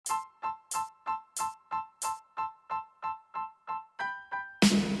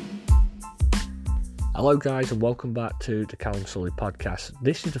Hello guys and welcome back to the Callum Sully podcast.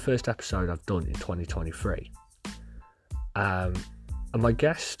 This is the first episode I've done in 2023. And my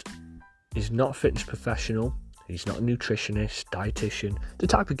guest is not a fitness professional, he's not a nutritionist, dietitian, the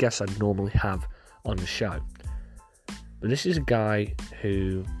type of guest I'd normally have on the show. But this is a guy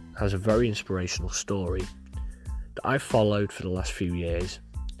who has a very inspirational story that I've followed for the last few years.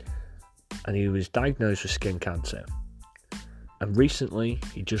 And he was diagnosed with skin cancer. And recently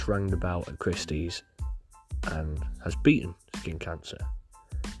he just rang the bell at Christie's and has beaten skin cancer.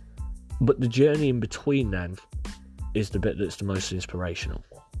 But the journey in between then is the bit that's the most inspirational.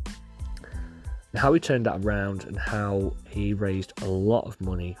 And how he turned that around and how he raised a lot of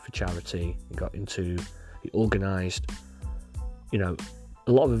money for charity. He organised, a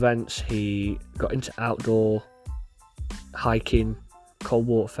lot of events. He got into outdoor hiking, cold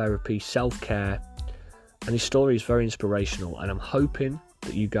water therapy, self-care, and his story is very inspirational, and I'm hoping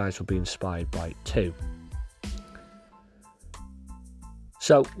that you guys will be inspired by it too.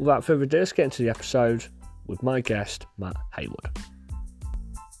 So, without further ado, let's get into the episode with my guest, Matt Heywood.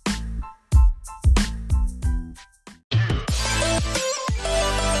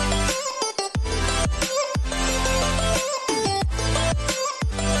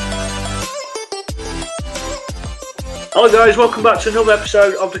 Hello guys, welcome back to another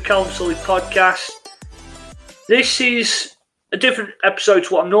episode of the Callum Sully podcast. This is a different episode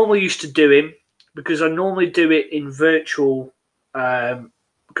to what I'm normally used to doing, because I normally do it in virtual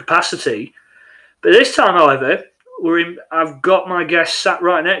capacity. But this time, however, I've got my guest sat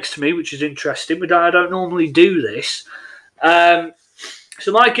right next to me, which is interesting, but I don't normally do this. So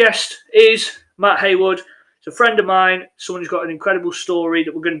my guest is Matt Heywood. He's a friend of mine, someone who's got an incredible story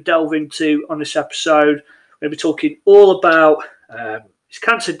that we're going to delve into on this episode. We're going to be talking all about his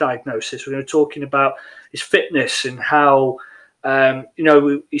cancer diagnosis. We're going to be talking about his fitness and how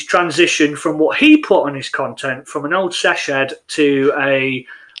his transition from what he put on his content from an old sesh head to a,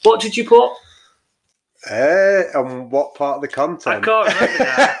 what did you put? On what part of the content? I can't remember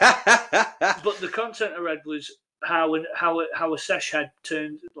now. But the content I read was how a sesh head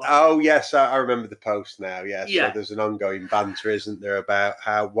turned. Oh yes, I remember the post now. Yeah. So there's an ongoing banter, isn't there,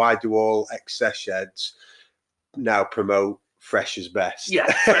 about why do all ex-sesh heads now promote fresh is best? Yeah,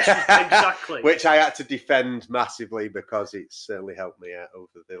 fresh is, exactly. Which I had to defend massively because it's certainly helped me out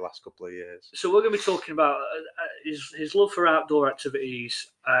over the last couple of years. So we're going to be talking about his love for outdoor activities,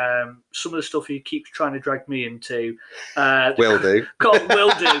 some of the stuff he keeps trying to drag me into. Will do.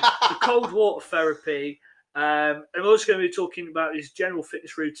 The cold water therapy. And we're also going to be talking about his general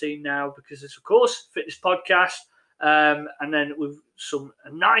fitness routine now, because it's, of course, a fitness podcast. And then with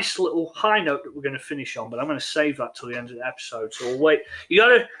a nice little high note that we're going to finish on, but I'm going to save that till the end of the episode. So we'll wait. You got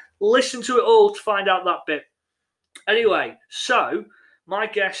to listen to it all to find out that bit. Anyway, so my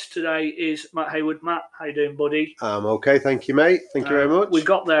guest today is Matt Heywood. Matt, how you doing, buddy? I'm okay, thank you, mate. Thank you very much. We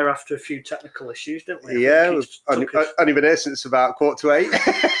got there after a few technical issues, didn't we? Yeah, only been here since about 7:45.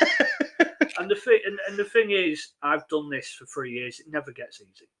 And the thing is, I've done this for 3 years. It never gets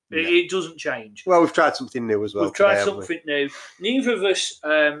easy. It doesn't change. Well, we've tried something new as well. We've tried something new. Neither of us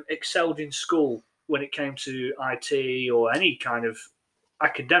excelled in school when it came to IT or any kind of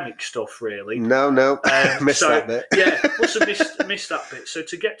academic stuff, really. No. Missed that bit. Yeah, must have missed that bit. So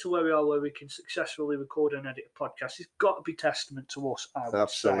to get to where we are, where we can successfully record and edit a podcast, it's got to be testament to us, I would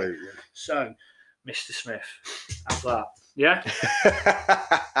Absolutely. say. So, Mr. Smith, have that. Yeah?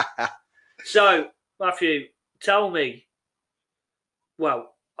 So, Matthew, tell me,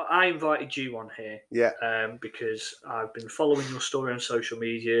 well, I invited you on here because I've been following your story on social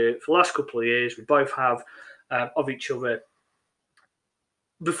media for the last couple of years. We both have of each other.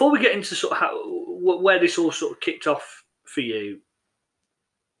 Before we get into sort of where this all sort of kicked off for you,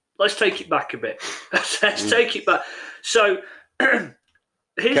 let's take it back a bit. Let's take it back. So,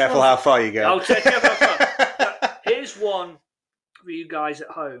 careful how far you go. I'll take it how far. Here's one for you guys at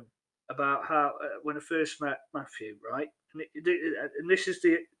home about how when I first met Matthew, right? And this is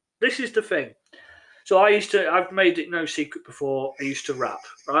the thing. So I've made it no secret before, I used to rap,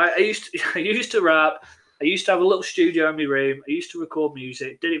 right? I used to rap. I used to have a little studio in my room. I used to record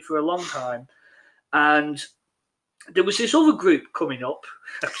music. Did it for a long time, and there was this other group coming up.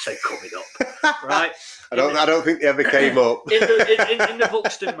 I say coming up, right? I don't think they ever came up in the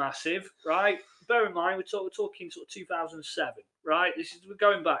Buxton Massive, right? Bear in mind, we're talking sort of 2007, right? We're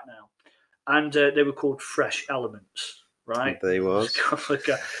going back now, and they were called Fresh Elements. Right, there was.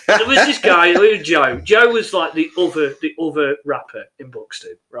 There was this guy, it was Joe. Joe was like the other rapper in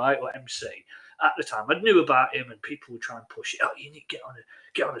Buxton, right, or MC at the time. I knew about him, and people would try and push it. Oh, you need to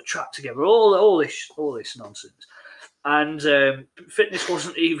get on a track together. All this nonsense, and fitness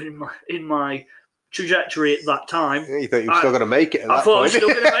wasn't even in my trajectory at that time. You thought you were still going to make it at that point. I thought I was still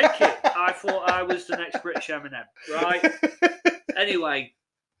going to make it. I thought I was the next British Eminem, right? Anyway,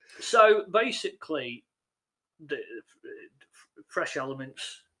 so basically, the Fresh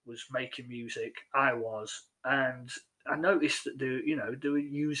Elements was making music. I was, and I noticed that they were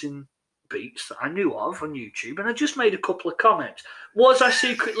using beats that I knew of on YouTube, and I just made a couple of comments. Was I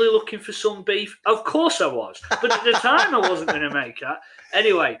secretly looking for some beef? Of course I was, but at the time I wasn't going to make that.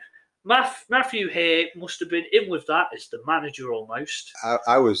 Anyway, Matthew here must have been in with that as the manager almost.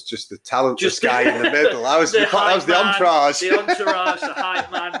 I was just the talentless guy in the middle. I was the entourage. The entourage, the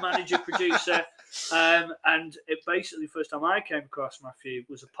hype man, manager, producer. And it basically, the first time I came across Matthew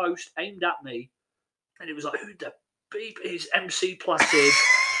was a post aimed at me, and it was like, who the beep is MC Platted?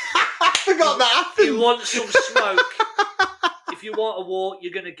 I forgot that happened. You want some smoke? If you want a walk,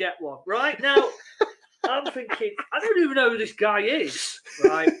 you're going to get one. Right now, I'm thinking, I don't even know who this guy is,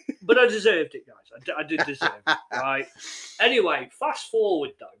 right? But I deserved it, guys. I did deserve it, right? Anyway, fast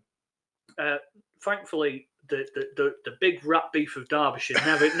forward though. Thankfully, the big rap beef of Derbyshire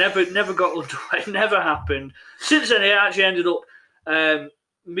never got underway. Never happened. Since then, it actually ended up.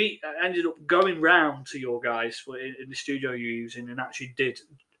 Ended up going round to your guys in the studio you're using, and actually did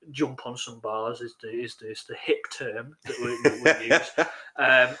jump on some bars. Is the hip term that we use,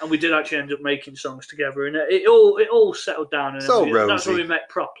 and we did actually end up making songs together, and it all settled down, and that's when we met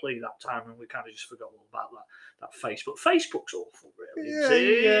properly that time, and we kind of just forgot all about that Facebook. Facebook's awful, really.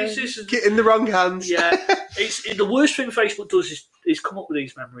 It's get in the wrong hands. Yeah, the worst thing Facebook does is come up with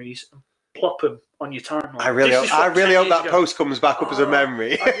these memories and plop them on your timeline. I really hope that post comes back up as a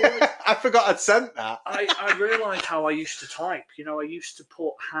memory. I forgot I'd sent that. I realised how I used to type. I used to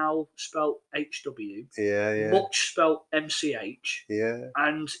put how spelt HW. Yeah. Much spelt MCH. Yeah.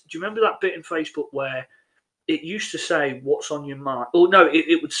 And do you remember that bit in Facebook where it used to say what's on your mind? Oh no,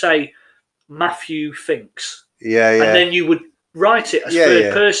 it would say Matthew thinks. Yeah. And then you would write it as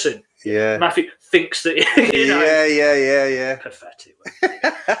third person. Yeah. Matthew thinks that. Yeah. Pathetic.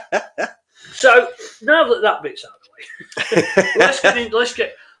 So now that bit's out of the way,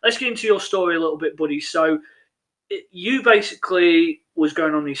 let's get into your story a little bit, buddy. So you basically was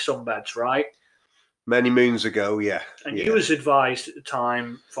going on these sunbeds, right? Many moons ago, yeah. And you was advised at the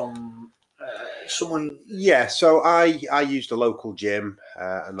time from someone. Yeah, so I used a local gym,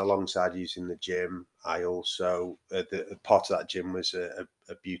 and alongside using the gym, I also the part of that gym was a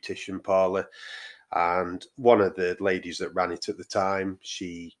beautician parlour. And one of the ladies that ran it at the time,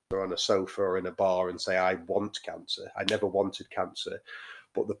 she were on a sofa or in a bar and say, I want cancer. I never wanted cancer.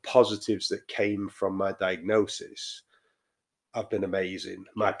 But the positives that came from my diagnosis have been amazing.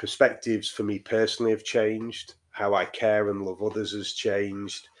 My perspectives for me personally have changed. How I care and love others has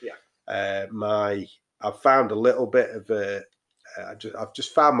changed. Yeah. I've found a little bit of I've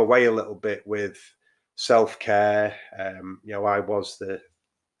just found my way a little bit with self-care. I was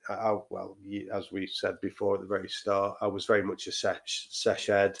as we said before at the very start, I was very much a sesh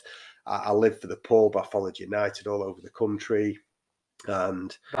head. I lived for the pub. I followed United all over the country,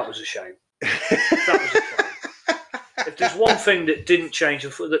 and that was a shame. If there's one thing that didn't change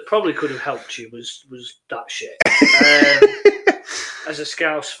that probably could have helped you was that shit. As a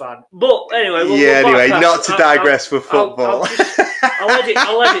Scouse fan, but anyway, not to digress for football. I'll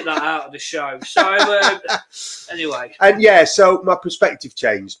edit that out of the show. So anyway, and so my perspective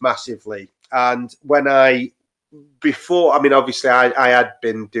changed massively. And obviously I had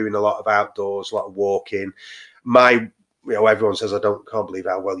been doing a lot of outdoors, a lot of walking. Everyone says can't believe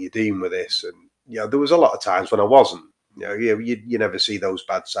how well you're doing with this, and there was a lot of times when I wasn't. You never see those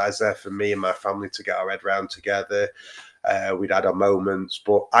bad sides there for me and my family to get our head round together. We'd had our moments,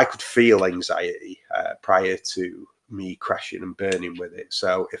 but I could feel anxiety prior to me crashing and burning with it.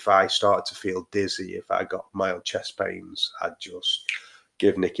 So if I started to feel dizzy, if I got mild chest pains, I'd just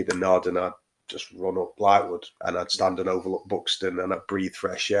give Nicky the nod and I'd just run up Lightwood and I'd stand and overlook Buxton and I'd breathe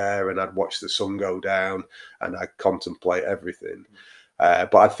fresh air and I'd watch the sun go down and I'd contemplate everything.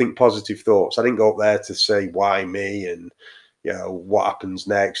 But I'd think positive thoughts. I didn't go up there to say why me and what happens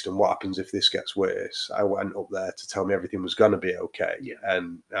next and what happens if this gets worse. I went up there to tell me everything was going to be okay. Yeah.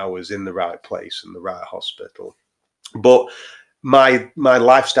 And I was in the right place in the right hospital. But my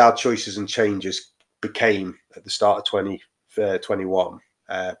lifestyle choices and changes became at the start of 2021,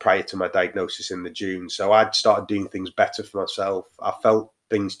 prior to my diagnosis in the June. So I'd started doing things better for myself. I felt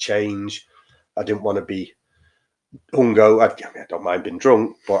things change. I didn't want to be hungover. I don't mind being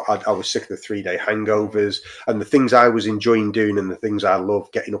drunk, but I was sick of the 3-day hangovers and the things I was enjoying doing and the things I love,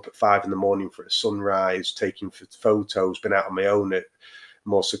 getting up at 5 a.m. for a sunrise, taking photos, been out on my own at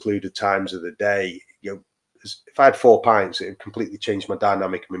more secluded times of the day. if I had 4 pints, it would completely change my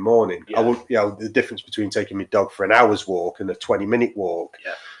dynamic of my morning. Yeah. I would, the difference between taking my dog for an hour's walk and a 20-minute walk.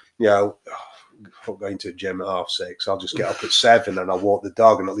 Yeah. I'm going to the gym at 6:30. I'll just get up at 7 and I'll walk the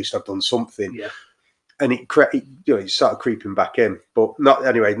dog, and at least I've done something. Yeah. And it started creeping back in. But not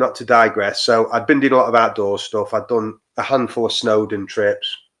to digress. So I'd been doing a lot of outdoor stuff. I'd done a handful of Snowdon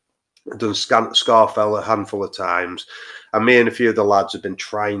trips. I'd done Scarfell a handful of times. And me and a few of the lads have been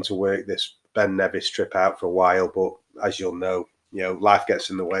trying to work this Ben Nevis trip out for a while. But as you'll know, life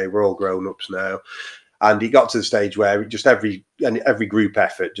gets in the way. We're all grown-ups now. And it got to the stage where just every group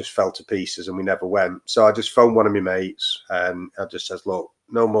effort just fell to pieces and we never went. So I just phoned one of my mates and I just says, look,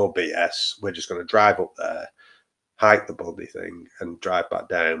 no more BS. We're just going to drive up there, hike the bloody thing and drive back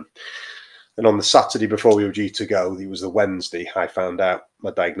down. And on the Saturday before we were due to go, it was the Wednesday, I found out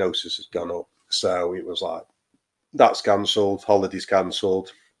my diagnosis had gone up. So it was like, that's cancelled, holidays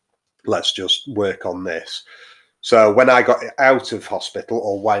cancelled. Let's just work on this. So when I got out of hospital,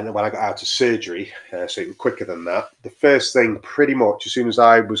 or when I got out of surgery, so it was quicker than that, the first thing pretty much, as soon as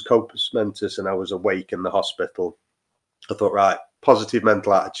I was compos mentis and I was awake in the hospital, I thought, right, positive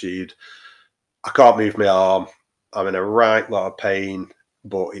mental attitude. I can't move my arm. I'm in a right lot of pain,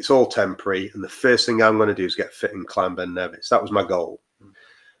 but it's all temporary. And the first thing I'm going to do is get fit and climb Ben Nevis. That was my goal.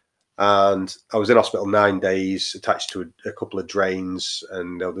 And I was in hospital 9 days, attached to a couple of drains,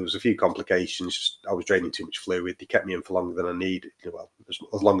 and there was a few complications. I was draining too much fluid. They kept me in for longer than I needed. Well,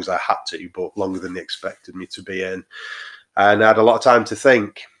 as long as I had to, but longer than they expected me to be in. And I had a lot of time to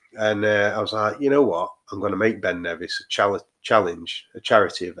think. And I was like, you know what? I'm going to make Ben Nevis a challenge, a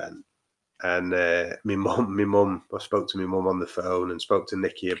charity event. And my mum, I spoke to my mum on the phone and spoke to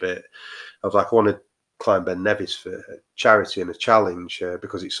Nikki a bit. I was like, I want to climb Ben Nevis for a charity and a challenge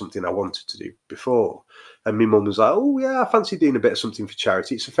because it's something I wanted to do before. And my mum was like, oh yeah, I fancy doing a bit of something for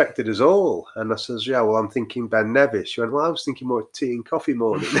charity. It's affected us all. And I says, yeah, well, I'm thinking Ben Nevis. She went, well, I was thinking more tea and coffee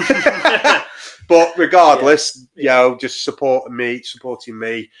morning. But regardless, just supporting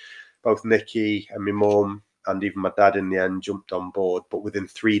me, both Nikki and my mum and even my dad in the end jumped on board. But within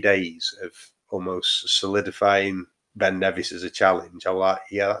 3 days of almost solidifying Ben Nevis as a challenge, I was like,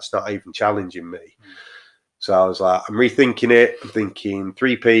 yeah, that's not even challenging me. So I was like, I'm rethinking it. I'm thinking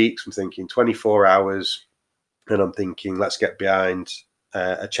 3 peaks. I'm thinking 24 hours. And I'm thinking, let's get behind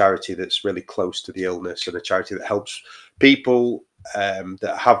a charity that's really close to the illness and a charity that helps people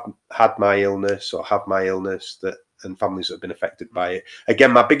that have had my illness or have my illness and families that have been affected by it.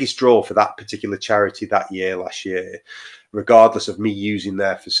 Again, my biggest draw for that particular charity last year, regardless of me using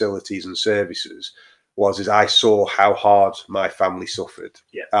their facilities and services, was I saw how hard my family suffered.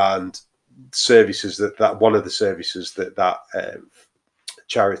 Yeah. And services that one of the services that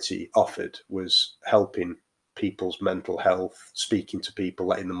charity offered was helping people's mental health, speaking to people,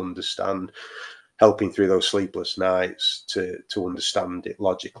 letting them understand, helping through those sleepless nights to understand it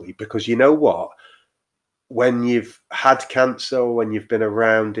logically. Because you know what? When you've had cancer, when you've been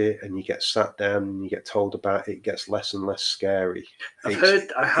around it and you get sat down and you get told about it, it gets less and less scary. I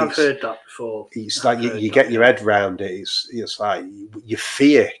have heard that before. It's like you get your head around it. It's like you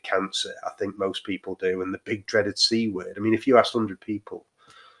fear cancer. I think most people do. And the big dreaded C word. I mean, if you asked 100 people,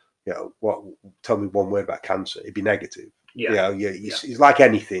 tell me one word about cancer, it'd be negative. It's like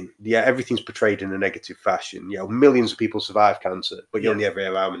anything. Everything's portrayed in a negative fashion. Millions of people survive cancer, but you only ever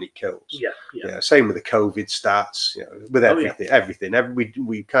hear how many it kills. Same with the COVID stats. With everything.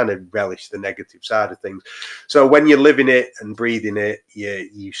 We kind of relish the negative side of things. So when you're living it and breathing it,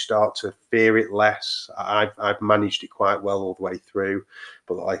 you start to fear it less. I've managed it quite well all the way through,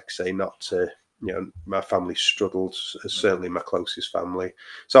 but like I say, not to. My family struggled, certainly my closest family.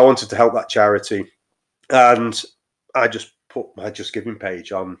 So I wanted to help that charity, and I just put my Just Giving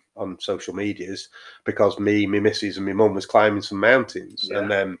page on social medias because my missus and my mum was climbing some mountains. Yeah.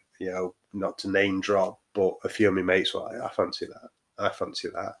 And then, not to name drop, but a few of my mates were like, I fancy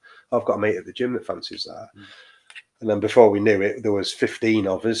that. I've got a mate at the gym that fancies that. And then before we knew it, there was 15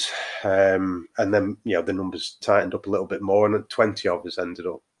 of us. And then, the numbers tightened up a little bit more, and 20 of us ended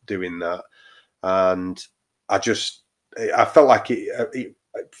up doing that. And I felt like it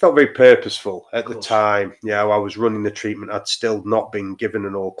felt very purposeful at the time. I was running the treatment. I'd still not been given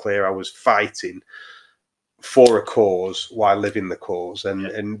an all clear. I was fighting for a cause while living the cause.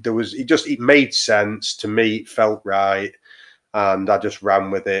 And there was, it made sense to me. It felt right. And I just ran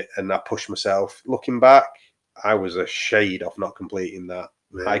with it and I pushed myself. Looking back, I was a shade off not completing that.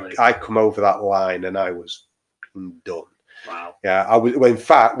 Really? I come over that line and I was done. Wow. Yeah, in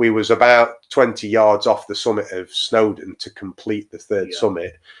fact, we was about 20 yards off the summit of Snowdon to complete the third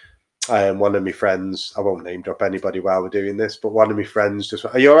summit. And one of my friends, I won't name drop anybody while we're doing this, but one of my friends just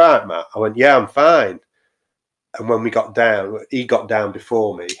went, are you all right, Matt? I went, yeah, I'm fine. And when we got down, he got down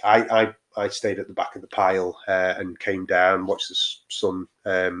before me. I stayed at the back of the pile and came down, watched the sun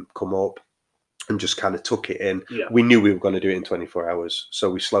come up, and just kind of took it in. Yeah. We knew we were going to do it in 24 hours, so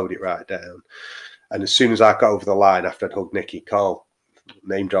we slowed it right down. And as soon as I got over the line, after I'd hugged Nicky, Carl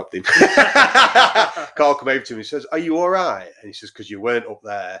name dropped him. Carl came over to me and says, "Are you all right?" And he says, "Because you weren't up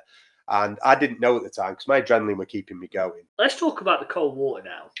there." And I didn't know at the time because my adrenaline were keeping me going. Let's talk about the cold water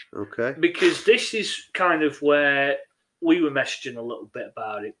now. Okay. Because this is kind of where we were messaging a little bit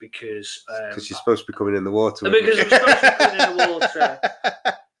about it because you're supposed to be coming in the water. Because I'm supposed to be coming in the water.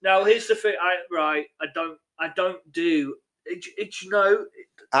 Now here's the thing. I don't do it. It's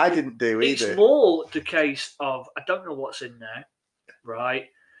I didn't do either. It's more the case of I don't know what's in there, right?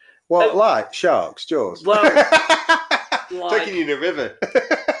 What, like sharks, jaws? Well, taking you in a river.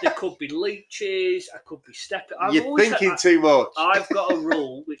 There could be leeches. I could be stepping. You're thinking too much. I've got a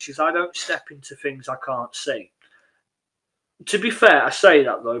rule, which is I don't step into things I can't see. To be fair, I say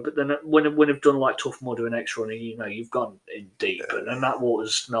that though, but then when I've done like Tough Mudder and X Running, you've gone in deep, and that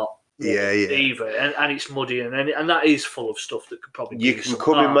water's not either, and it's muddy, and that is full of stuff that could probably. You can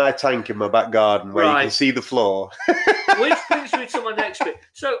come in my tank in my back garden where you can see the floor. Which brings me to my next bit.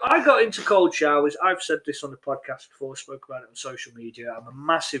 So I got into cold showers. I've said this on the podcast before, spoke about it on social media. I'm a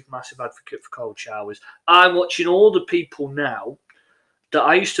massive, massive advocate for cold showers. I'm watching all the people now that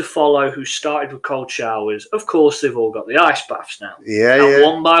I used to follow who started with cold showers. Of course, they've all got the ice baths now. And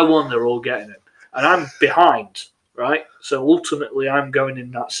one by one, they're all getting them. And I'm behind, right? So ultimately, I'm going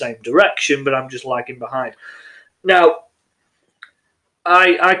in that same direction, but I'm just lagging behind. Now,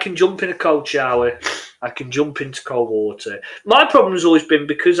 I can jump in a cold shower. I can jump into cold water. My problem has always been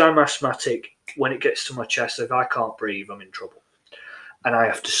because I'm asthmatic, when it gets to my chest, if I can't breathe, I'm in trouble. And I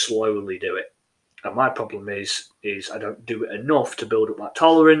have to slowly do it. And my problem is I don't do it enough to build up that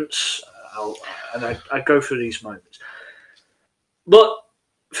tolerance. I go through these moments. But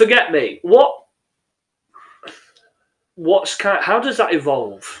forget me. How does that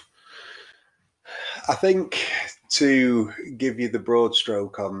evolve? I think to give you the broad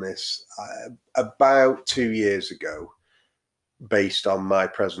stroke on this, about 2 years ago, based on my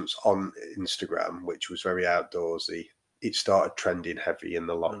presence on Instagram, which was very outdoorsy, it started trending heavy in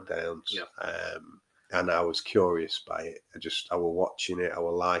the lockdowns. And I was curious by it. I was watching it, I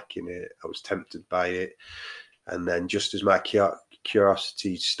was liking it, I was tempted by it. And then just as my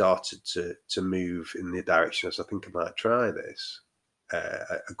curiosity started to move in the direction as I think I might try this,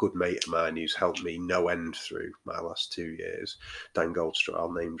 a good mate of mine who's helped me no end through my last 2 years, Dan Goldstraw,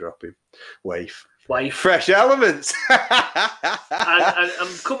 I'll name drop him, Waif. Fresh Elements.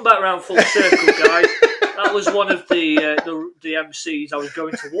 and come back around full circle, guys. That was one of the MCs I was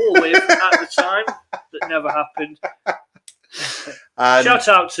going to war with at the time. That never happened. Shout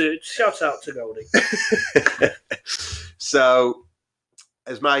out to Goldie. So,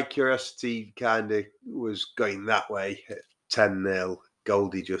 as my curiosity kind of was going that way, 10-0,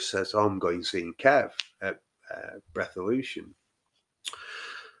 Goldie just says, "I'm going seeing Kev at Breatholution."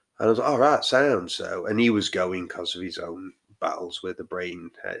 And I was like, "All right, sound." So, and he was going because of his own battles with the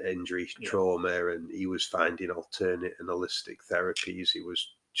brain injury, trauma, and he was finding alternate and holistic therapies. He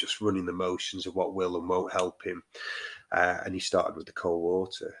was just running the motions of what will and won't help him. And he started with the cold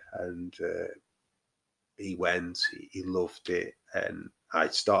water, and he went, he loved it. And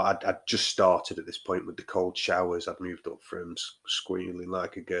I'd just started at this point with the cold showers. I'd moved up from squealing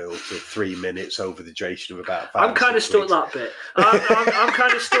like a girl to 3 minutes over the duration of about 5 I'm kind of still at that bit. I'm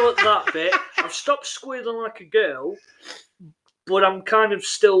kind of still at that bit. I've stopped squealing like a girl, but I'm kind of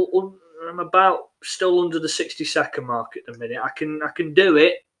still. I'm about still under the 60-second mark at the minute. I can do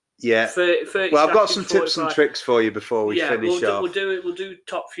it. Yeah. 30 well, I've got some 45. tips and tricks for you before we finish off. We'll do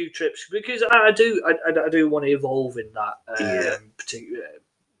top few trips because I do want to evolve in that. Particular.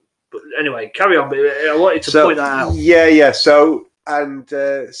 But anyway, carry on. I wanted to point that out. Yeah. So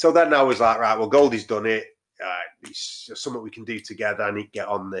then I was like, right, well, Goldie's done it. It's something we can do together. I need to get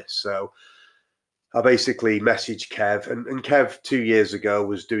on this. So I basically messaged Kev, and Kev 2 years ago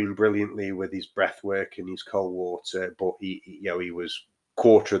was doing brilliantly with his breath work and his cold water, but he was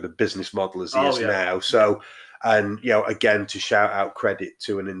quarter of the business model as he is now. So, and again, to shout out credit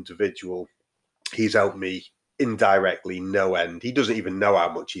to an individual, he's helped me indirectly, no end. He doesn't even know how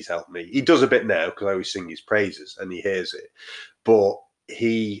much he's helped me. He does a bit now because I always sing his praises and he hears it. But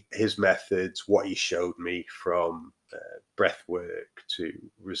his methods, what he showed me from breath work to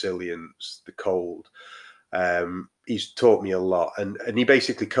resilience, the cold, he's taught me a lot, and he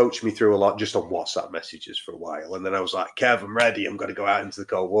basically coached me through a lot just on WhatsApp messages for a while. And then I was like, Kev, I'm ready. I'm going to go out into the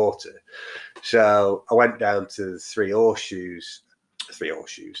cold water. So I went down to Three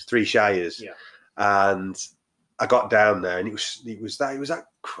Shires, and I got down there, and it was that.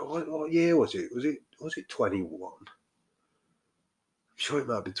 What year was it? Was it 21? I'm sure it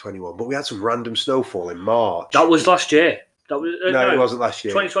might have been 21, but we had some random snowfall in March. That was last year. That was no, it wasn't last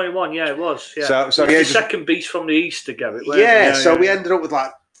year. 2021. Yeah, it was. Yeah. So it was the second beast from the east to go. We ended up with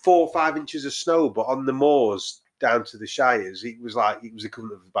like 4 or 5 inches of snow, but on the moors down to the shires, it was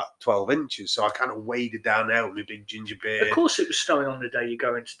equivalent of about 12 inches. So I kind of waded down there with my big ginger beard. Of course, it was snowing on the day you're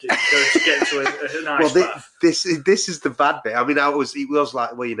going to get into an ice bath. This is the bad bit. I mean, it was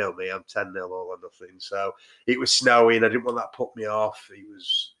like, well, you know me, I'm 10-0 all or nothing. So it was snowing. I didn't want that to put me off. It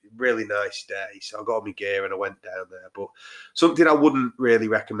was a really nice day. So I got all my gear and I went down there. But something I wouldn't really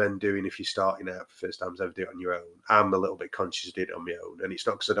recommend doing if you're starting out for the first time is ever do it on your own. I'm a little bit conscious of doing it on my own. And it's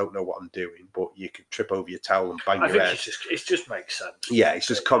not because I don't know what I'm doing, but you could trip over your towel and bang your head. It just makes sense. Yeah, it's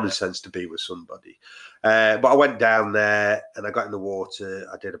just common sense to be with somebody. But I went down there and I got in the water.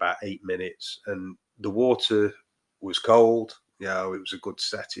 I did about 8 minutes, and the water was cold. You know, it was a good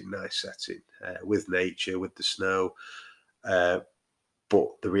setting, nice setting with nature, with the snow. But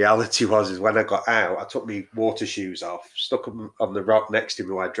the reality is when I got out, I took my water shoes off, stuck them on the rock next to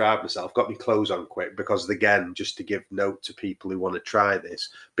me where I dried myself, got my clothes on quick because, again, just to give note to people who want to try this,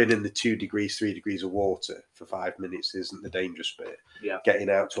 being in the 2 degrees, 3 degrees of water for 5 minutes isn't the dangerous bit. Yeah. Getting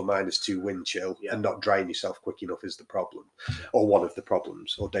out to a -2 wind chill and not drying yourself quick enough is the problem, or one of the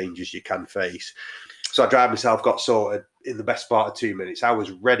problems or dangers you can face. So I dried myself, got sorted in the best part of 2 minutes. I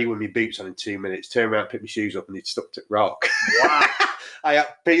was ready with my boots on in 2 minutes, turned around, picked my shoes up, and they'd stuck to the rock. Wow. I had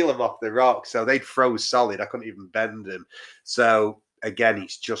to peel them off the rock, so they'd froze solid. I couldn't even bend them. So again,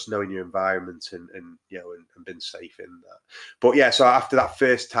 it's just knowing your environment and being safe in that. But yeah, so after that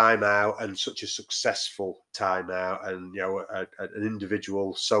first time out and such a successful time out, and an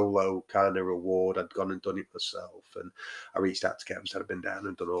individual solo kind of reward, I'd gone and done it myself, and I reached out to Kevin, said I'd been down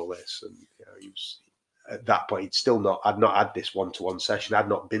and done all this, and he was. At that point, I'd not had this one-to-one session. I'd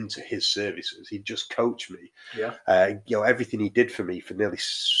not been to his services. He'd just coached me. Yeah. Everything he did for me for nearly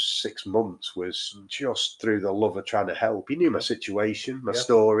 6 months was just through the love of trying to help. He knew my situation, my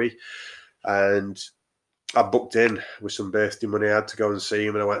story, and I booked in with some birthday money. I had to go and see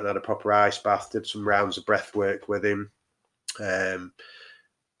him, and I went and had a proper ice bath, did some rounds of breath work with him, and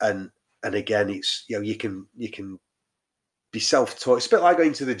again, it's you can be self-taught. It's a bit like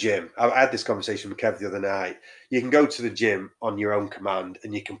going to the gym. I had this conversation with Kev the other night. You can go to the gym on your own command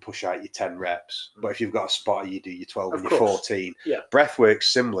and you can push out your 10 reps. But if you've got a spotter, you do your 12 and your 14. Yeah. Breath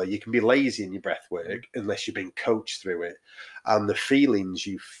work's similar. You can be lazy in your breath work unless you've been coached through it. And the feelings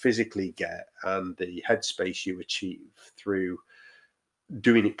you physically get and the headspace you achieve through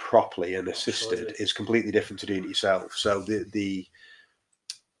doing it properly and assisted is completely different to doing it yourself. So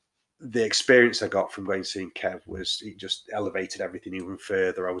the experience I got from going to seeing Kev it just elevated everything even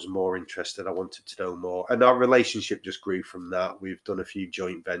further. I was more interested. I wanted to know more. And our relationship just grew from that. We've done a few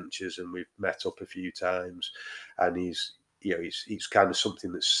joint ventures and we've met up a few times. And he's kind of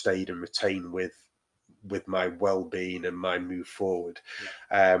something that's stayed and retained with my well-being and my move forward.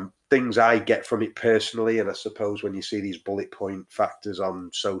 Things I get from it personally, and I suppose when you see these bullet point factors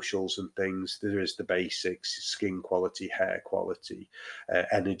on socials and things, there is the basics: skin quality, hair quality,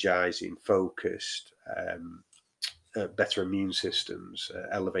 energizing, focused, better immune systems,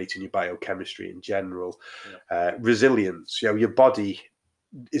 elevating your biochemistry in general, resilience. Your body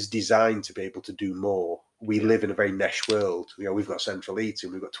is designed to be able to do more. We live in a very niche world. We've got central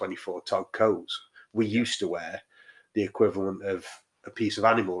heating, we've got 24 tog coats. We used to wear the equivalent of a piece of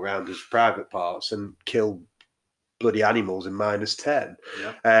animal around as private parts and kill bloody animals in -10.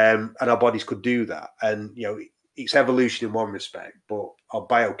 And our bodies could do that. And, it's evolution in one respect, but our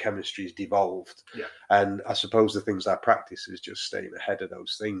biochemistry has devolved. And I suppose the things I practice is just staying ahead of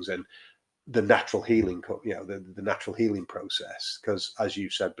those things and the natural healing, the natural healing process. Because as you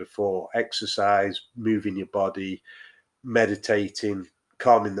said before, exercise, moving your body, meditating,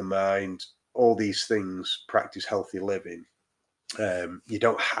 calming the mind, all these things, practice healthy living. You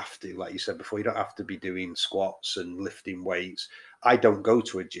don't have to, like you said before, you don't have to be doing squats and lifting weights. I don't go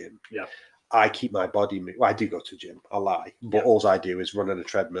to a gym. I keep my body. Well, I do go to a gym. I lie, but all I do is run on a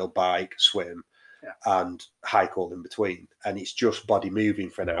treadmill, bike, swim, and hike all in between. And it's just body moving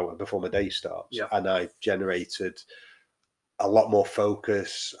for an hour before my day starts. And I generated a lot more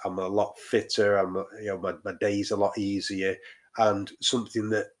focus. I'm a lot fitter. My day's a lot easier. And something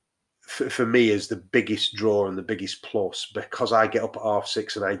that for me is the biggest draw and the biggest plus, because I get up at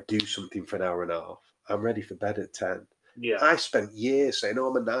 6:30 and I do something for an hour and a half. I'm ready for bed at 10. I spent years saying, "Oh,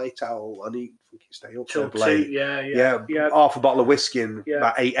 I'm a night owl. I need to stay up till late." Half a bottle of whiskey and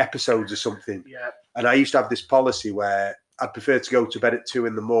about 8 episodes or something. And I used to have this policy where I'd prefer to go to bed at 2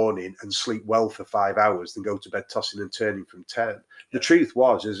 a.m. and sleep well for 5 hours than go to bed tossing and turning from 10. Yeah. The truth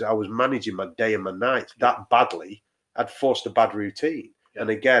was, as I was managing my day and my night that badly, I'd forced a bad routine. Yeah. And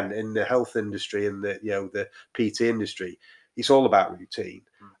again, in the health industry and the PT industry, it's all about routine.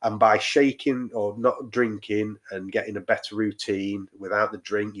 And by shaking or not drinking and getting a better routine, without the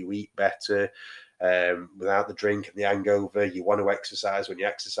drink, you eat better. Without the drink and the hangover, you want to exercise. When you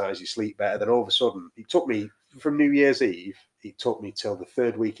exercise, you sleep better. Then all of a sudden, it took me from New Year's Eve, it took me till the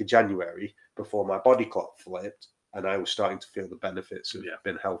third week of January before my body clock flipped and I was starting to feel the benefits of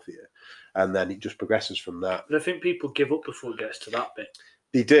being healthier. And then it just progresses from that. But I think people give up before it gets to that bit.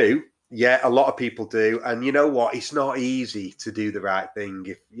 They do. Yeah, a lot of people do. And you know what? It's not easy to do the right thing.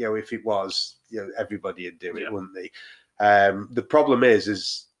 If it was, everybody would do it, wouldn't they? The problem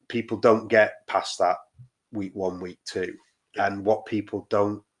is people don't get past that week 1, week 2. Yeah. And what people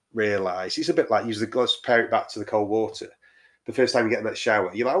don't realise, it's a bit like, let's pair it back to the cold water. The first time you get in that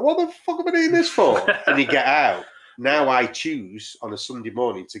shower, you're like, what the fuck am I doing this for? And you get out. Now I choose on a Sunday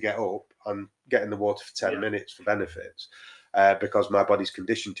morning to get up and get in the water for 10 minutes for benefits because my body's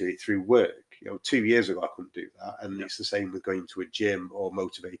conditioned to it through work. 2 years ago, I couldn't do that. And it's the same with going to a gym or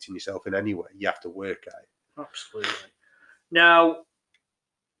motivating yourself in any way. You have to work at it. Absolutely. Now,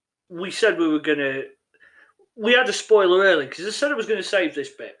 we said we had a spoiler early because I said I was going to save this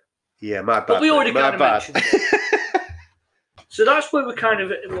bit. Yeah, my bad. But we already kind of mentioned it. So that's where we're kind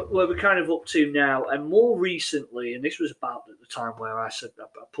of up to now. And more recently, and this was about at the time where I said I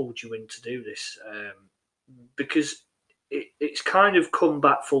pulled you in to do this, because it's kind of come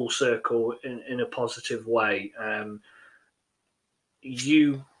back full circle in a positive way.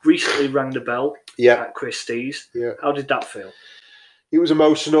 You recently rang the bell at Christie's. Yeah. How did that feel? It was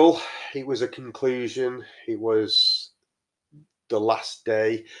emotional. It was a conclusion. It was the last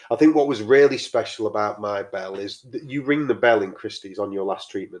day. I think what was really special about my bell is that you ring the bell in Christie's on your last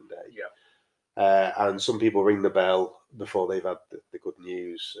treatment day. Yeah. And some people ring the bell before they've had the good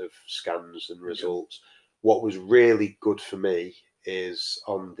news of scans and results. Yeah. What was really good for me is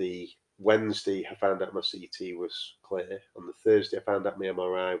on the Wednesday, I found out my CT was clear. On the Thursday, I found out my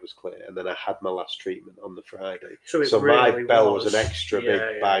MRI was clear. And then I had my last treatment on the Friday. So really my bell was an extra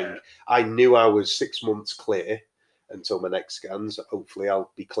big bang. Yeah. I knew I was 6 months clear until my next scans. Hopefully,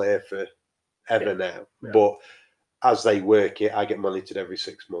 I'll be clear for ever now. Yeah. But as they work it, I get monitored every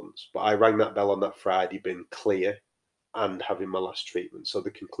 6 months. But I rang that bell on that Friday, been clear and having my last treatment. So the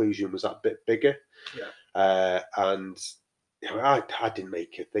conclusion was that bit bigger. Yeah. And I didn't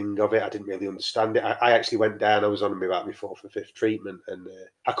make a thing of it. I didn't really understand it. I actually went down. I was on about my 4th or 5th treatment, and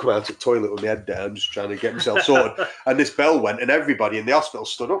I come out of the toilet with my head down, just trying to get myself sorted. And this bell went, and everybody in the hospital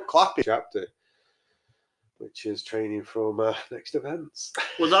stood up clapping. Chapter, which is training for my next events.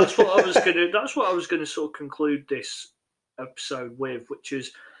 Well, that's what I was gonna. That's what I was gonna sort of conclude this episode with, which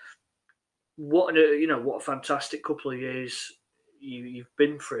is what a fantastic couple of years you've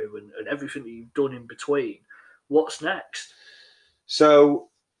been through, and everything that you've done in between. What's next? So,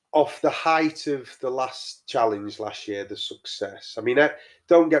 off the height of the last challenge last year, the success. I mean,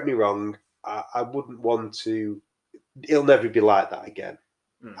 don't get me wrong. I wouldn't want to. It'll never be like that again.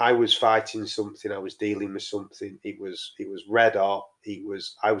 I was fighting something. I was dealing with something. It was red hot.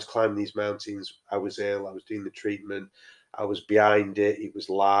 I was climbing these mountains. I was ill. I was doing the treatment. I was behind it. It was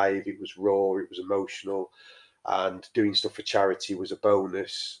live. It was raw. It was emotional, and doing stuff for charity was a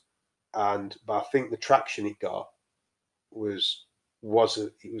bonus. But I think the traction it got there was a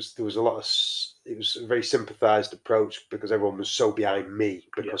very sympathised approach because everyone was so behind me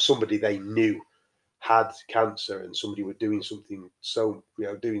because somebody they knew had cancer and somebody were doing something so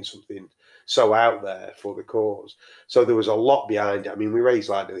out there for the cause. So there was a lot behind it. I mean, we raised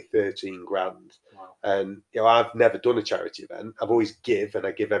like nearly 13 grand. Wow. And I've never done a charity event. I've always and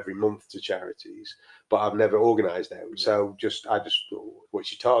I give every month to charities, but I've never organised them. Yeah. So I just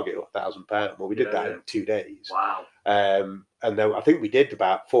what's your target? £1,000. Well, we did that in 2 days. Wow. And then I think we did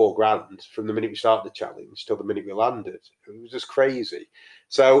about 4 grand from the minute we started the challenge till the minute we landed. It was just crazy.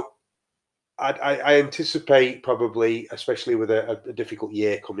 So I anticipate probably, especially with a difficult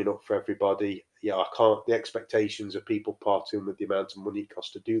year coming up for everybody, the expectations of people parting with the amount of money it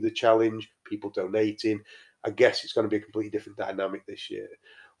costs to do the challenge, people donating. I guess it's going to be a completely different dynamic this year.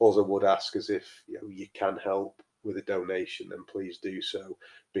 All I would ask is if you can help with a donation, then please do so,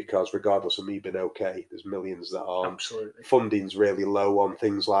 because regardless of me being okay, there's millions that aren't. Absolutely. Funding's really low on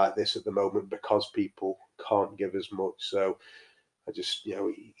things like this at the moment because people can't give as much. So I just,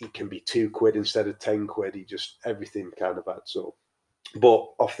 it can be £2 instead of 10 quid. Everything kind of adds up. But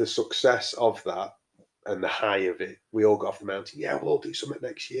off the success of that and the high of it, we all got off the mountain. Yeah, we'll do something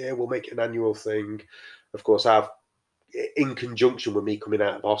next year. We'll make it an annual thing. Of course, I've in conjunction with me coming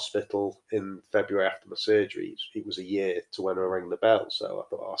out of hospital in February after my surgery, it was a year to when I rang the bell. So I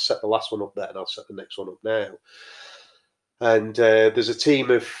thought, I'll set the last one up there and I'll set the next one up now. And there's a team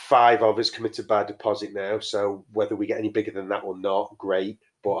of 5 of us committed by deposit now. So whether we get any bigger than that or not, great.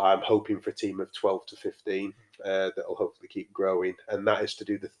 But I'm hoping for a team of 12 to 15 that'll hopefully keep growing. And that is to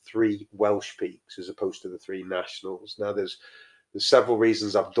do the 3 Welsh peaks as opposed to the 3 nationals. Now, there's several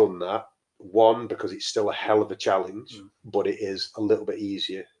reasons I've done that. One, because it's still a hell of a challenge, but it is a little bit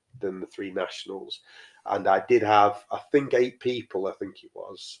easier than the 3 nationals. And I did have, I think, 8 people, I think it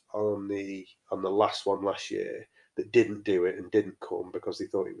was, on the last one last year that didn't do it and didn't come because they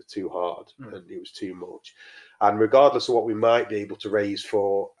thought it was too hard and it was too much. And regardless of what we might be able to raise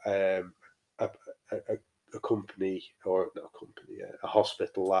for a company, or not a company, a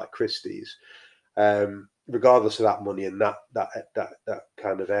hospital like Christie's, regardless of that money and that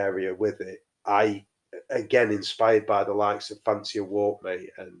kind of area with it, I, again, inspired by the likes of Fancier Walk, mate,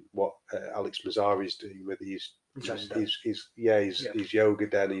 and what Alex Mazzari is doing with his yoga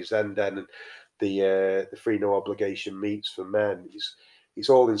den, his Zen den, and the free no obligation meets for men. It's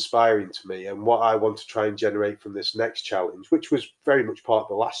all inspiring to me. And what I want to try and generate from this next challenge, which was very much part of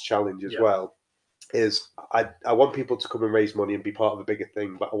the last challenge as well, is I want people to come and raise money and be part of a bigger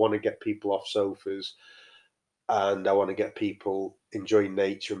thing, but I want to get people off sofas and I want to get people enjoying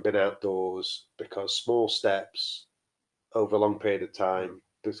nature and being outdoors, because small steps over a long period of time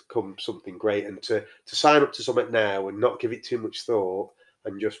become something great. And to sign up to something now and not give it too much thought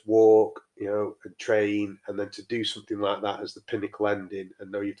and just walk, and train, and then to do something like that as the pinnacle ending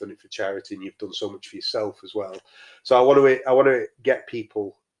and know you've done it for charity and you've done so much for yourself as well. So I want to get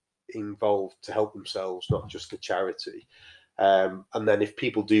people involved to help themselves, not just the charity. And then if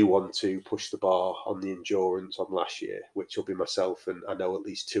people do want to push the bar on the endurance on last year, which will be myself and I know at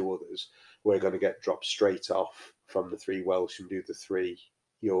least 2 others, we're going to get dropped straight off from the 3 Welsh and do the 3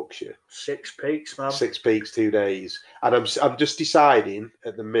 Yorkshire. 6 peaks, man. 6 peaks, 2 days. And I'm just deciding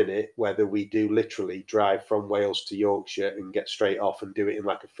at the minute whether we do literally drive from Wales to Yorkshire and get straight off and do it in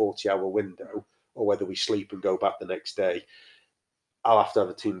like a 40-hour window, or whether we sleep and go back the next day. I'll have to have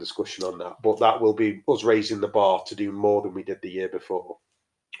a team discussion on that. But that will be us raising the bar to do more than we did the year before.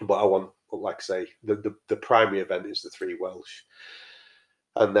 But I want, like I say, the primary event is the 3 Welsh.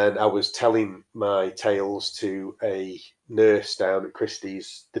 And then I was telling my tales to a nurse down at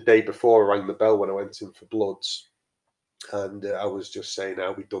Christie's the day before I rang the bell when I went in for bloods. And I was just saying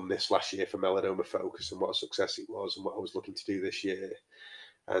how we'd done this last year for Melanoma Focus and what a success it was and what I was looking to do this year.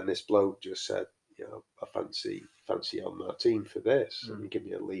 And this bloke just said, I fancy on my team for this. And he gave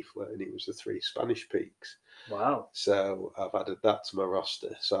me a leaflet, and it was the 3 Spanish peaks. Wow. So I've added that to my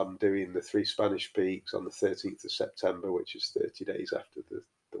roster. So I'm doing the 3 Spanish peaks on the 13th of September, which is 30 days after the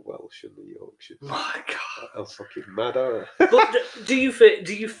Welsh and the Yorkshire. My God, I'm fucking mad, aren't I? But do you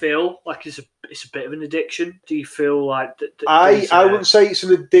feel like it's a bit of an addiction? Do you feel like I wouldn't say it's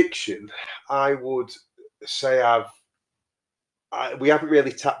an addiction. I would say we haven't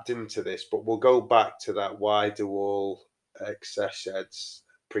really tapped into this, but we'll go back to that. Why do all excess heads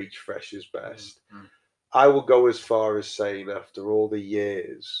preach fresh is best? Mm-hmm. I will go as far as saying, after all the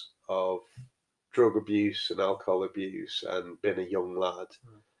years of drug abuse and alcohol abuse and being a young lad,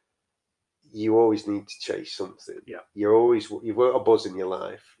 you always need to chase something. Yeah. You've got a buzz in your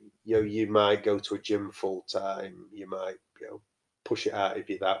life. You might go to a gym full time. You might, push it out of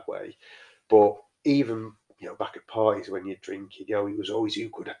you that way. But even, back at parties when you're drinking, it was always who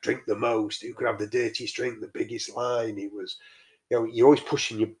could drink the most, who could have the dirtiest drink, the biggest line. It was, you're always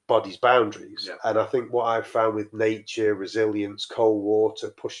pushing your body's boundaries. Yeah. And I think what I've found with nature, resilience, cold water,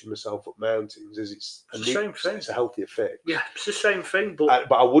 pushing myself up mountains, is it's the same thing. It's a healthier fix. Yeah, it's the same thing.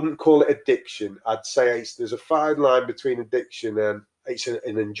 But I wouldn't call it addiction. I'd say there's a fine line between addiction and it's an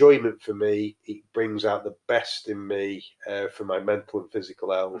enjoyment for me. It brings out the best in me for my mental and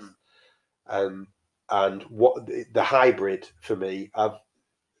physical health. And what the hybrid for me,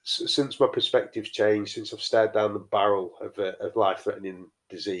 since my perspective's changed, since I've stared down the barrel of life-threatening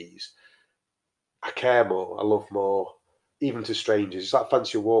disease, I care more, I love more, even to strangers. It's like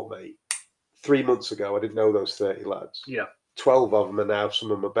Fancy a Walk, mate. 3 months ago, I didn't know those 30 lads. Yeah. 12 of them are now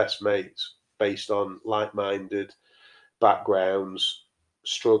some of my best mates, based on like-minded backgrounds,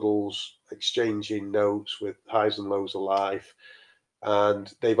 struggles, exchanging notes with highs and lows of life.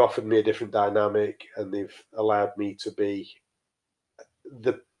 And they've offered me a different dynamic, and they've allowed me to be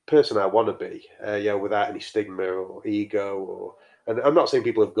the person I want to be, without any stigma or ego. And I'm not saying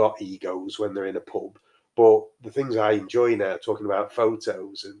people have got egos when they're in a pub, but the things I enjoy now, talking about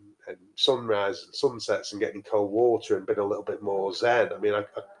photos and sunrise and sunsets and getting cold water and being a little bit more zen. I mean, I'm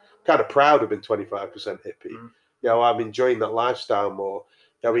kind of proud of being 25% hippie. I'm enjoying that lifestyle more.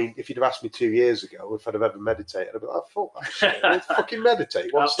 I mean, if you'd have asked me 2 years ago if I'd have ever meditated, I'd be like, fuck that shit. Let's fucking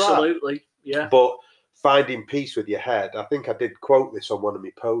meditate. What's Absolutely, yeah. But finding peace with your head, I think I did quote this on one of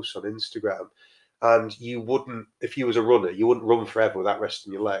my posts on Instagram. And you wouldn't, if you was a runner, you wouldn't run forever without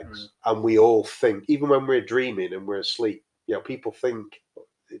resting your legs. And we all think, even when we're dreaming and we're asleep, people think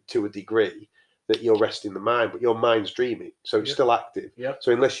to a degree that you're resting the mind, but your mind's dreaming, so it's still active.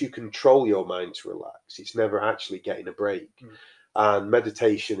 So unless you control your mind to relax, it's never actually getting a break. And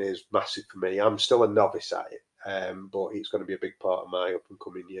meditation is massive for me. I'm still a novice at it, but it's going to be a big part of my up and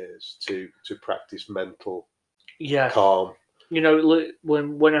coming years to practice mental calm.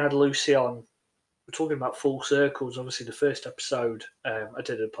 When I had Lucy on, we're talking about full circles. Obviously, the first episode I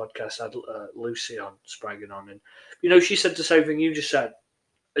did a podcast, I had Lucy on, Spragging on, and she said the same thing you just said,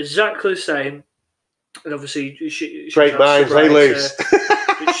 exactly the same. And obviously, she great minds, hey, Luce.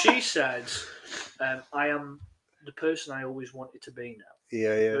 But she said, "I am the person I always wanted to be now."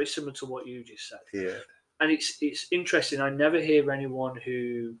 Yeah. Very similar to what you just said. Yeah. And it's interesting. I never hear anyone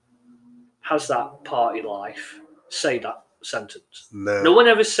who has that party life say that sentence. No one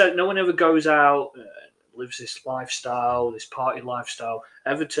ever goes out, lives this lifestyle, this party lifestyle,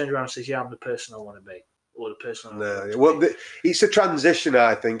 ever turns around and says, "Yeah, I'm the person I want to be," or the person I want to be. It's a transition,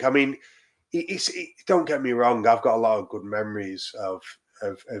 I think. I mean, don't get me wrong. I've got a lot of good memories of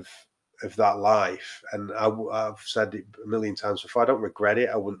that life, and I've said it a million times before. I don't regret it.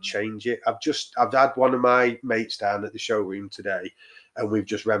 I wouldn't change it. I've had one of my mates down at the showroom today, and we've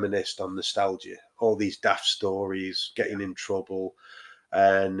just reminisced on nostalgia, all these daft stories, getting in trouble,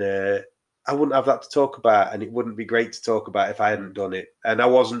 and I wouldn't have that to talk about, and it wouldn't be great to talk about if I hadn't done it. And I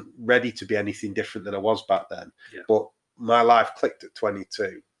wasn't ready to be anything different than I was back then. But my life clicked at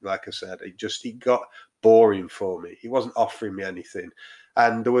 22. Like I said, it got boring for me. He wasn't offering me anything.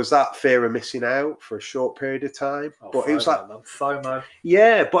 And there was that fear of missing out for a short period of time. But it was like FOMO.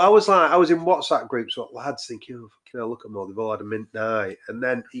 Yeah, but I was in WhatsApp groups with lads thinking, oh, fucking hell, look at them all, they've all had a mint night. And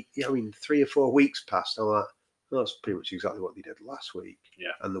then, 3 or 4 weeks passed. I'm like, well, that's pretty much exactly what they did last week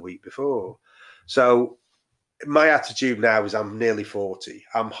and the week before. So my attitude now is I'm nearly 40.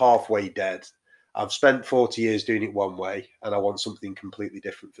 I'm halfway dead. I've spent 40 years doing it one way, and I want something completely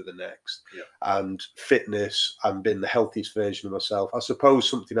different for the next. And fitness, I'm being the healthiest version of myself. I suppose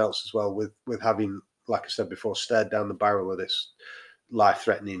something else as well with having, like I said before, stared down the barrel of this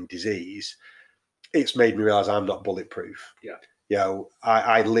life-threatening disease. It's made me realise I'm not bulletproof.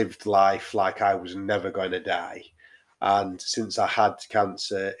 I lived life like I was never going to die. And since I had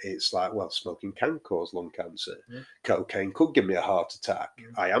cancer, it's like, well, smoking can cause lung cancer. Cocaine could give me a heart attack.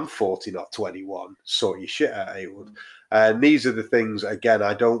 I am 40, not 21. Sort your shit out, Heywood. And these are the things, again,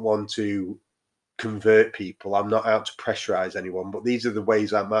 I don't want to convert people. I'm not out to pressurize anyone, but these are the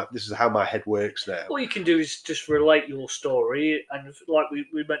ways this is how my head works now. All you can do is just relate your story. And like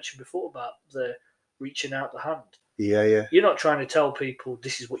we mentioned before about the reaching out the hand. Yeah. You're not trying to tell people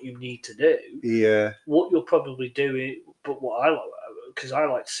this is what you need to do. Yeah. What you're probably doing, but what I like, because I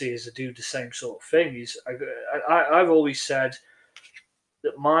like to see is to do the same sort of thing. Is I've always said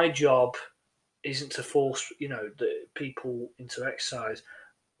that my job isn't to force the people into exercise,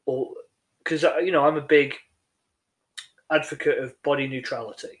 or because I'm a big advocate of body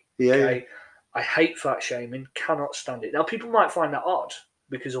neutrality. Okay, I hate fat shaming. Cannot stand it. Now people might find that odd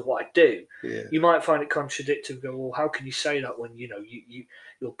because of what I do. You might find it contradictory. Go, well, how can you say that when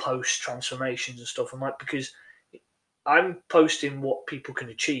you'll post transformations and stuff? I'm like, because I'm posting what people can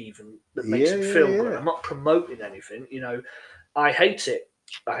achieve and that makes them feel good. I'm not promoting anything. I hate it.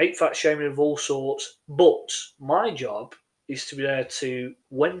 I hate fat shaming of all sorts. But my job is to be there to,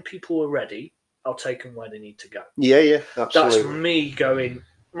 when people are ready, I'll take them where they need to go. Yeah, absolutely. That's me going,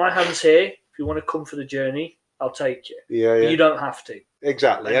 my hand's here. If you want to come for the journey, I'll take you. Yeah. But you don't have to.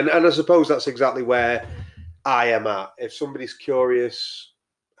 Exactly. And I suppose that's exactly where I am at. If somebody's curious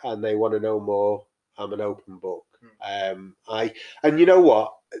and they want to know more, I'm an open book. And you know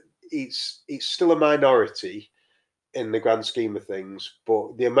what? It's still a minority in the grand scheme of things,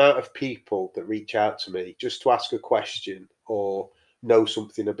 but the amount of people that reach out to me just to ask a question or know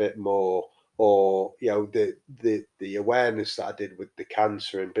something a bit more, or the awareness that I did with the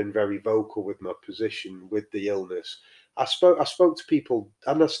cancer and been very vocal with my position with the illness. I spoke to people,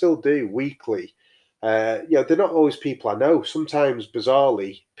 and I still do, weekly. They're not always people I know. Sometimes,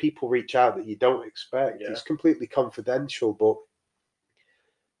 bizarrely, people reach out that you don't expect. It's completely confidential, but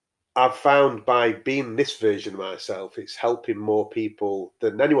I've found by being this version of myself, it's helping more people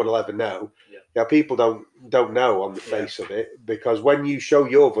than anyone will ever know. People don't know on the face of it, because when you show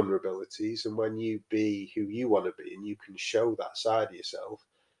your vulnerabilities and when you be who you want to be and you can show that side of yourself,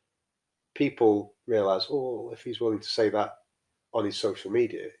 people realise, oh, if he's willing to say that on his social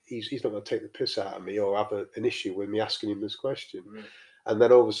media, he's not going to take the piss out of me or have an issue with me asking him this question. And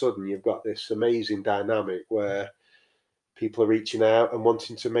then all of a sudden, you've got this amazing dynamic where people are reaching out and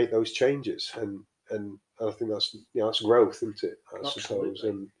wanting to make those changes, and I think that's that's growth, isn't it? I suppose,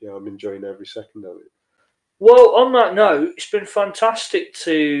 and I'm enjoying every second of it. Well, on that note, it's been fantastic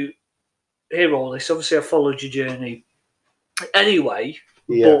to hear all this. Obviously, I followed your journey anyway,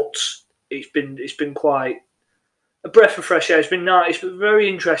 but it's been quite a breath of fresh air. It's been nice. It's been very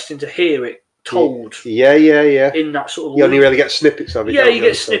interesting to hear it told. Yeah. In that sort of, you only really get snippets of it. Yeah, you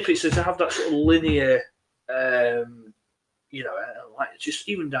get snippets to have that sort of linear. Like just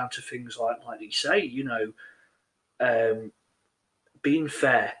even down to things like you say, being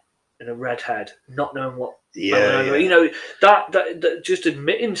fair and a redhead, not knowing what, that just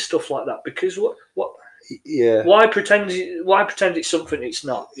admitting stuff like that, because what, why pretend it's something it's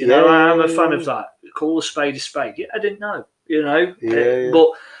not? I'm a fan of that. Call a spade a spade. Yeah, I didn't know. But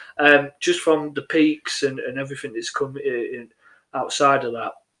just from the peaks and everything that's come in outside of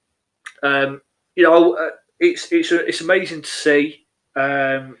that, it's amazing to see.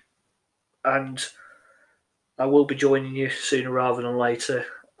 And I will be joining you sooner rather than later.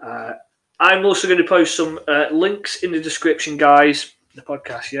 I'm also going to post some links in the description, guys. The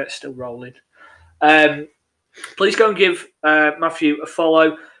podcast, it's still rolling. Please go and give Matthew a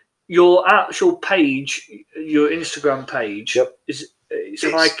follow. Your actual page, your Instagram page, it's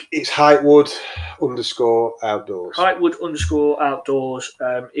Heywood _outdoors. Heywood _outdoors.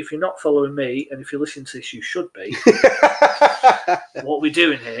 If you're not following me, and if you're listening to this, you should be. What we're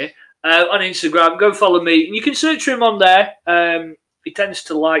doing here on Instagram, go follow me, and you can search for him on there. He tends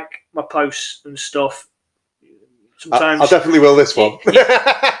to like my posts and stuff. Sometimes I definitely will this one.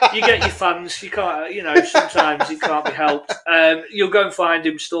 You get your fans. You can't, sometimes it can't be helped. You'll go and find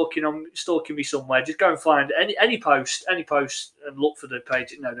him stalking me somewhere. Just go and find any post, and look for the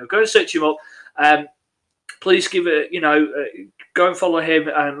page. No, go and search him up. Please give it, go and follow him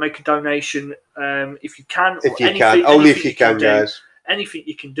and make a donation if you can. If you can, only if you can, guys. Anything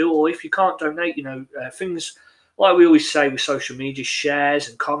you can do, or if you can't donate, things like we always say with social media, shares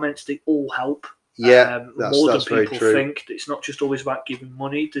and comments, they all help. Yeah, more that's than people think. It's not just always about giving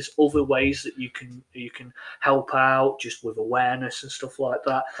money. There's other ways that you can help out, just with awareness and stuff like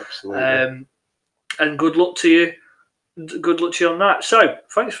that. Absolutely. And good luck to you. Good luck to you on that. So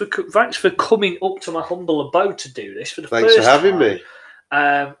thanks for coming up to my humble abode to do this for the first time. Thanks for having me.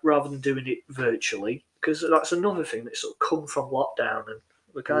 Rather than doing it virtually, because that's another thing that's sort of come from lockdown, and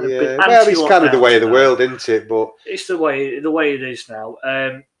we're kind of it's kind of the way of the world, isn't it? But it's the way it is now.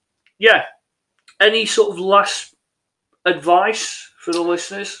 Any sort of last advice for the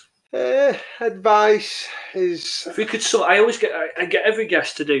listeners? Advice is, if we could. I get every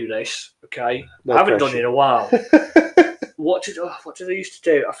guest to do this. Okay, no I haven't pressure. done it in a while. What did I used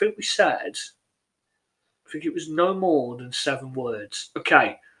to do? I think we said. I think it was no more than 7 words.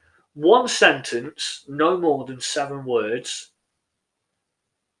 Okay, 1 sentence, no more than 7 words.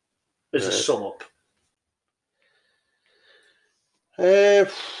 As a sum up.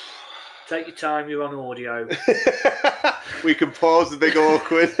 Take your time. You're on audio. We can pause the big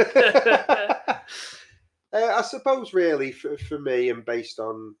awkward. I suppose, really, for me, and based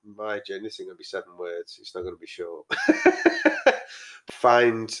on my journey, this is going to be 7 words. It's not going to be short.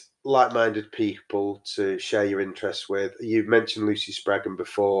 Find like-minded people to share your interests with. You've mentioned Lucy Spraggan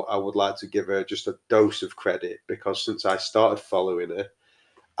before. I would like to give her just a dose of credit, because since I started following her,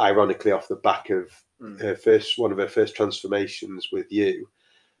 ironically off the back of one of her first transformations with you,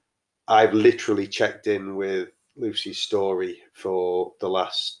 I've literally checked in with Lucy's story for the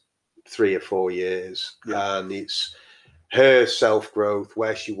last 3 or 4 years, and it's her self-growth,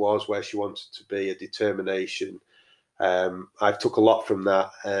 where she was, where she wanted to be, a determination. I've took a lot from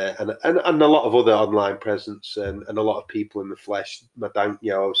that, and a lot of other online presence, and a lot of people in the flesh. I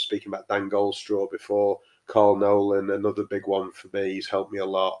was speaking about Dan Goldstraw before, Carl Nolan, another big one for me. He's helped me a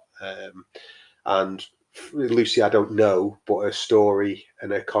lot, and Lucy, I don't know, but her story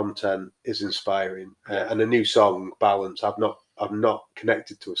and her content is inspiring. And a new song, Balance. I've not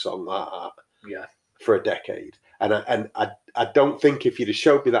connected to a song like that for a decade. And I don't think if you'd have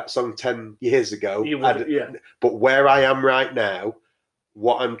showed me that song 10 years ago, but where I am right now,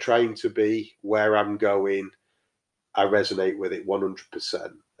 what I'm trying to be, where I'm going, I resonate with it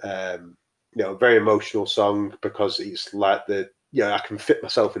 100%. A very emotional song, because it's like I can fit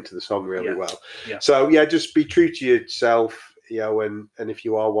myself into the song really well. Yeah. So just be true to yourself, and if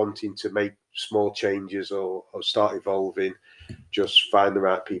you are wanting to make small changes or start evolving, just find the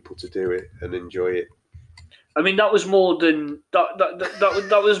right people to do it and enjoy it. I mean, that was more than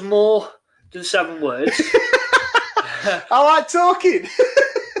that was more than 7 words. I like talking.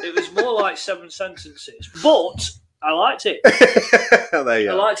 It was more like 7 sentences, but I liked it. There you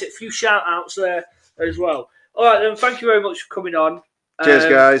I go. liked it. A few shout-outs there as well. All right, then. Thank you very much for coming on. Cheers,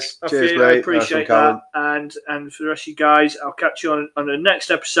 guys. Cheers, mate. I appreciate that. And for the rest of you guys, I'll catch you on the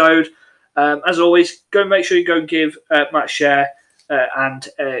next episode. As always, go and make sure you go and give Matt a share and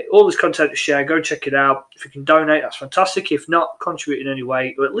all this content to share. Go and check it out. If you can donate, that's fantastic. If not, contribute in any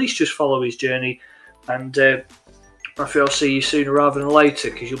way, or at least just follow his journey. And I feel I'll see you sooner rather than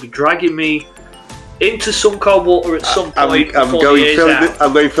later, because you'll be dragging me into some cold water at some point. I'm going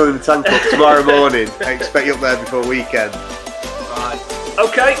filling the tank up tomorrow morning. I expect you up there before weekend. Right.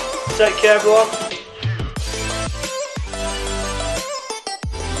 Okay. Take care, everyone.